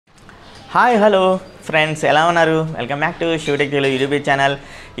hi hello friends ఎలా ఉన్నారు welcome back to షూటెక్ Telugu YouTube channel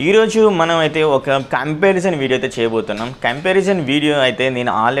ఈరోజు మనం అయితే ఒక కంపారిజన్ వీడియో అయితే చేయబోతున్నాం కంపారిజన్ వీడియో అయితే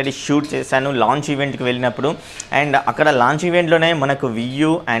నేను ఆల్రెడీ షూట్ చేశాను లాంచ్ ఈవెంట్కి వెళ్ళినప్పుడు అండ్ అక్కడ లాంచ్ ఈవెంట్లోనే మనకు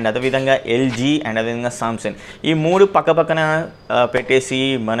వియూ అండ్ అదేవిధంగా ఎల్జీ అండ్ అదేవిధంగా సామ్సంగ్ ఈ మూడు పక్కపక్కన పెట్టేసి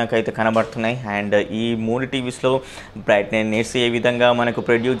మనకైతే కనబడుతున్నాయి అండ్ ఈ మూడు టీవీస్లో బ్రైట్నెస్ ఏ విధంగా మనకు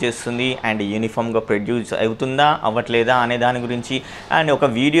ప్రొడ్యూస్ చేస్తుంది అండ్ యూనిఫామ్గా ప్రొడ్యూస్ అవుతుందా అవ్వట్లేదా అనే దాని గురించి అండ్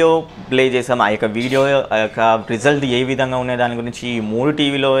ఒక వీడియో ప్లే చేసాం ఆ యొక్క వీడియో యొక్క రిజల్ట్ ఏ విధంగా ఉన్న దాని గురించి ఈ మూడు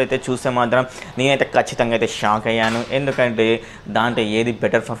టీవీలో అయితే చూస్తే మాత్రం నేనైతే ఖచ్చితంగా అయితే షాక్ అయ్యాను ఎందుకంటే దాంట్లో ఏది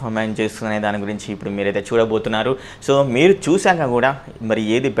బెటర్ పర్ఫార్మెన్స్ చేస్తుందనే దాని గురించి ఇప్పుడు మీరైతే చూడబోతున్నారు సో మీరు చూశాక కూడా మరి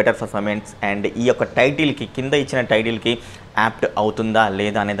ఏది బెటర్ పర్ఫార్మెన్స్ అండ్ ఈ యొక్క టైటిల్కి కింద ఇచ్చిన టైటిల్కి యాప్ట్ అవుతుందా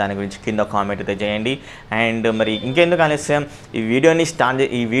లేదా అనే దాని గురించి కింద కామెంట్ అయితే చేయండి అండ్ మరి ఇంకెందుకు ఆలస్యం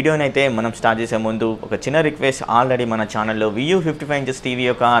ఈ వీడియోని అయితే మనం స్టార్ట్ చేసే ముందు ఒక చిన్న రిక్వెస్ట్ ఆల్రెడీ మన ఛానల్లో వియూ 55 ఇంచెస్ టీవీ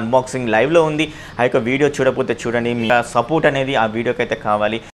యొక్క అన్బాక్సింగ్ లైవ్లో ఉంది ఆ యొక్క వీడియో చూడకపోతే చూడండి మీ సపోర్ట్ అనేది ఆ వీడియోకి అయితే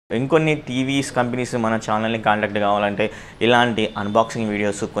కావాలి ఇంకొన్ని టీవీస్ కంపెనీస్ మన ఛానల్ని కాంటాక్ట్ కావాలంటే ఇలాంటి అన్బాక్సింగ్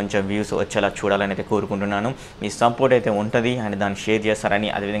వీడియోస్ కొంచెం వ్యూస్ వచ్చేలా చూడాలని అయితే కోరుకుంటున్నాను మీ సపోర్ట్ అయితే ఉంటుంది అండ్ దాన్ని షేర్ చేస్తారని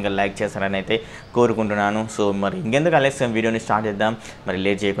అదేవిధంగా లైక్ చేస్తారని అయితే కోరుకుంటున్నాను సో మరి ఇంకెందుకు ఆలస్యం వీడియోని స్టార్ట్ చేద్దాం మరి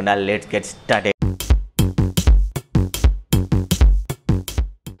లేట్ చేయకుండా లెట్స్ గెట్ స్టార్ట్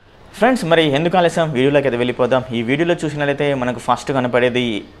ఫ్రెండ్స్ మరి ఎందుకు ఆలస్యం వీడియోలోకి అయితే వెళ్ళిపోదాం ఈ వీడియోలో చూసినట్లయితే మనకు ఫస్ట్ కనపడేది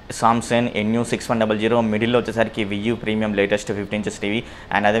సామ్సంగ్ NU6100 మిడిల్లో వచ్చేసరికి వియూ premium latest 50 inches TV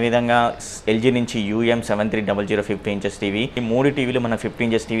and అదేవిధంగా ఎల్జీ నుంచి UM7300 50 ఇంచెస్ టీవీ ఈ మూడు టీవీలు మన 50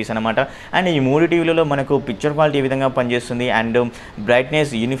 ఇంచెస్ టీవీస్ అనమాట అండ్ ఈ మూడు టీవీలలో మనకు పిక్చర్ క్వాలిటీ ఏ విధంగా పనిచేస్తుంది అండ్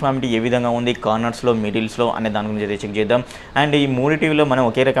బ్రైట్నెస్ యూనిఫామిటీ ఏ విధంగా ఉంది కార్నర్స్లో మిడిల్స్లో అనే దాని గురించి అయితే చెక్ చేద్దాం అండ్ ఈ మూడు టీవీలో మనం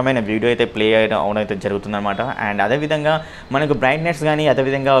ఒకే రకమైన వీడియో అయితే ప్లే అవడం అయితే జరుగుతుందన్నమాట అండ్ అదేవిధంగా మనకు బ్రైట్నెస్ కానీ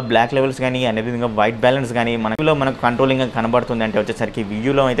అదేవిధంగా బ్లాక్ లెవెల్స్ కానీ అదేవిధంగా వైట్ బ్యాలెన్స్ కానీ మనకు కంట్రోలింగ్ కనబడుతుంది అంటే వచ్చేసరికి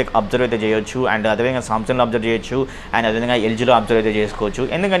వియూలో అయితే అబ్జర్వ్ అయితే చేయొచ్చు అండ్ అదేవిధంగా సామ్సంగ్లో అబ్జర్వ్ చేయొచ్చు అండ్ అదేవిధంగా ఎల్జీలో అబ్జర్వ్ అయితే చేసుకోవచ్చు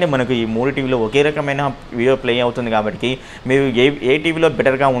ఎందుకంటే మనకు ఈ మూడు టీవీలో ఒకే రకమైన వీడియో ప్లే అవుతుంది కాబట్టి మీరు ఏ టీవీలో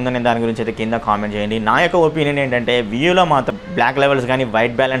బెటర్గా ఉందనే దాని గురించి అయితే కింద కామెంట్ చేయండి నా యొక్క ఒపీనియన్ ఏంటంటే వియూలో మాత్రం బ్లాక్ లెవెల్స్ కానీ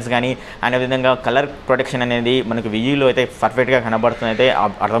వైట్ బ్యాలెన్స్ కానీ అండ్ అదేవిధంగా కలర్ ప్రొటెక్షన్ అనేది మనకు వియూలో అయితే పర్ఫెక్ట్గా కనబడుతుంది అయితే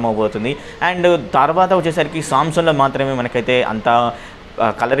అర్థమవుతుంది అండ్ తర్వాత వచ్చేసరికి సామ్సంగ్లో మాత్రమే మనకైతే అంత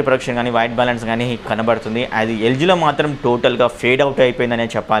కలర్ ప్రొడక్షన్ కానీ వైట్ బ్యాలెన్స్ కానీ కనబడుతుంది అది ఎల్జీలో మాత్రం టోటల్గా ఫేడ్ అవుట్ అయిపోయిందనే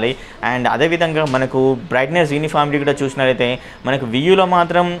చెప్పాలి అండ్ అదేవిధంగా మనకు బ్రైట్నెస్ యూనిఫామిటీ కూడా చూసినట్లయితే మనకు వియూలో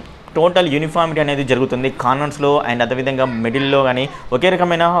మాత్రం టోటల్ యూనిఫామిటీ అనేది జరుగుతుంది కార్నర్స్లో అండ్ అదేవిధంగా మిడిల్లో కానీ ఒకే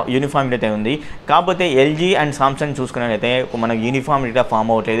రకమైన యూనిఫామిటీ అయితే ఉంది కాకపోతే ఎల్జీ అండ్ సామ్సంగ్ చూసుకున్నట్లయితే మనకు యూనిఫామిటీగా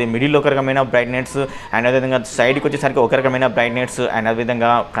ఫామ్ అవ్వట్లేదు మిడిల్లో ఒక రకమైన బ్రైట్నెస్ అండ్ అదేవిధంగా సైడ్కి వచ్చేసరికి ఒక రకమైన బ్రైట్నెస్ అండ్ అదేవిధంగా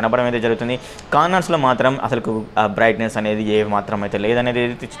కనబడడం అయితే జరుగుతుంది కార్నర్స్లో మాత్రం అసలు బ్రైట్నెస్ అనేది ఏ మాత్రం అయితే లేదనేది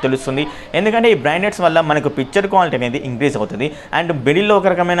తెలుస్తుంది ఎందుకంటే ఈ బ్రైట్నెస్ వల్ల మనకు పిక్చర్ క్వాలిటీ అనేది ఇంక్రీజ్ అవుతుంది అండ్ మిడిల్లో ఒక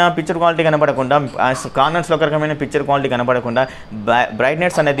రకమైన పిక్చర్ క్వాలిటీ కనబడకుండా కార్నర్స్లో ఒక రకమైన పిక్చర్ క్వాలిటీ కనబడకుండా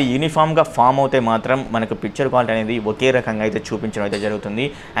బ్రైట్నెస్ అనేది యూనిఫామ్గా ఫామ్ అవుతే మాత్రం మనకు పిక్చర్ క్వాలిటీ అనేది ఒకే రకంగా అయితే చూపించడం అయితే జరుగుతుంది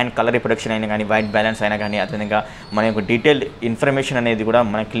అండ్ కలర్ రిప్రొడక్షన్ అయినా కానీ వైట్ బ్యాలెన్స్ అయినా కానీ అదేవిధంగా మన యొక్క డీటెయిల్డ్ ఇన్ఫర్మేషన్ అనేది కూడా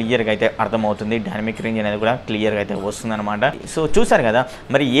మనకు క్లియర్గా అయితే అర్థమవుతుంది డైనమిక్ రేంజ్ అనేది కూడా క్లియర్గా అయితే వస్తుంది అనమాట సో చూసారు కదా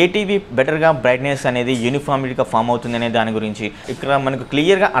మరి ఏ టీవీ బెటర్గా బ్రైట్నెస్ అనేది యూనిఫామిటీగా ఫామ్ అవుతుంది అనే దాని గురించి ఇక్కడ మనకు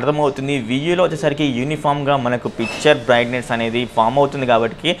క్లియర్గా అర్థమవుతుంది వియూలో వచ్చేసరికి యూనిఫామ్గా మనకు పిక్చర్ బ్రైట్నెస్ అనేది ఫామ్ అవుతుంది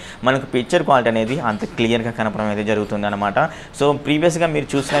కాబట్టి మనకు పిక్చర్ క్వాలిటీ అనేది అంత క్లియర్గా కనపడడం అయితే జరుగుతుంది అనమాట సో ప్రీవియస్గా మీరు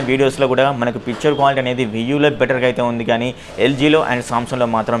చూసిన వీడియోస్లో కూడా మనకు పిక్చర్ క్వాలిటీ అనేది వియూలో బెటర్గా అయితే ఉంది కానీ ఎల్జీలో అండ్ సామ్సంగ్లో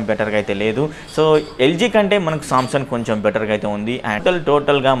మాత్రం బెటర్గా అయితే లేదు సో ఎల్జీ కంటే మనకు సామ్సంగ్ కొంచెం బెటర్గా అయితే ఉంది అండ్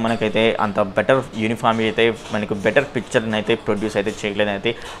టోటల్గా మనకైతే అంత బెటర్ యూనిఫామ్ అయితే మనకు బెటర్ పిక్చర్ని అయితే ప్రొడ్యూస్ అయితే చేయలేదని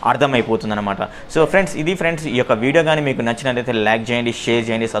అయితే అర్థమైపోతుంది అనమాట సో ఫ్రెండ్స్ ఇది ఫ్రెండ్స్ ఈ యొక్క వీడియో కానీ మీకు నచ్చినట్లయితే లైక్ చేయండి షేర్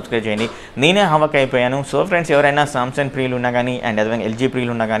చేయండి సబ్స్క్రైబ్ చేయండి నేనే హవక్ అయిపోయాను సో ఫ్రెండ్స్ ఎవరైనా సామ్సంగ్ ప్రియులు ఉన్నా కానీ అండ్ అదేవిధంగా ఎల్జీ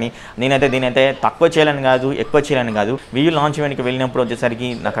ప్రియులు ఉన్నా కానీ నేనైతే దీనైతే తక్కువ చేయాలని కాదు ఎక్కువ చేయాలని కాదు వియూ లాంచ్ ఈవెంట్కి వెళ్ళినప్పుడు వచ్చేసరికి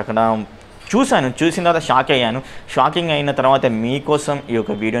నాకు అక్కడ చూసిన తర్వాత షాకింగ్ అయిన తర్వాత మీకోసం ఈ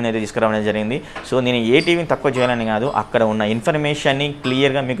యొక్క వీడియోని అయితే తీసుకురావడం జరిగింది సో నేను ఏ టీవీని తక్కువ చేయాలని కాదు అక్కడ ఉన్న ఇన్ఫర్మేషన్ని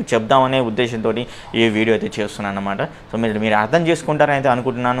క్లియర్గా మీకు చెప్దామనే ఉద్దేశంతో ఈ వీడియో అయితే చేస్తున్నాను అనమాట సో మీరు అర్థం చేసుకుంటారని అయితే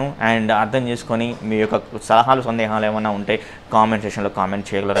అనుకుంటున్నాను అండ్ అర్థం చేసుకొని మీ యొక్క సలహాలు సందేహాలు ఏమైనా ఉంటే కామెంట్ సెక్షన్లో కామెంట్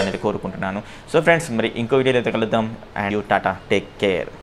చేయగలరనేది కోరుకుంటున్నాను సో ఫ్రెండ్స్ మరి ఇంకో వీడియో అయితే కలుద్దాం and you tata take care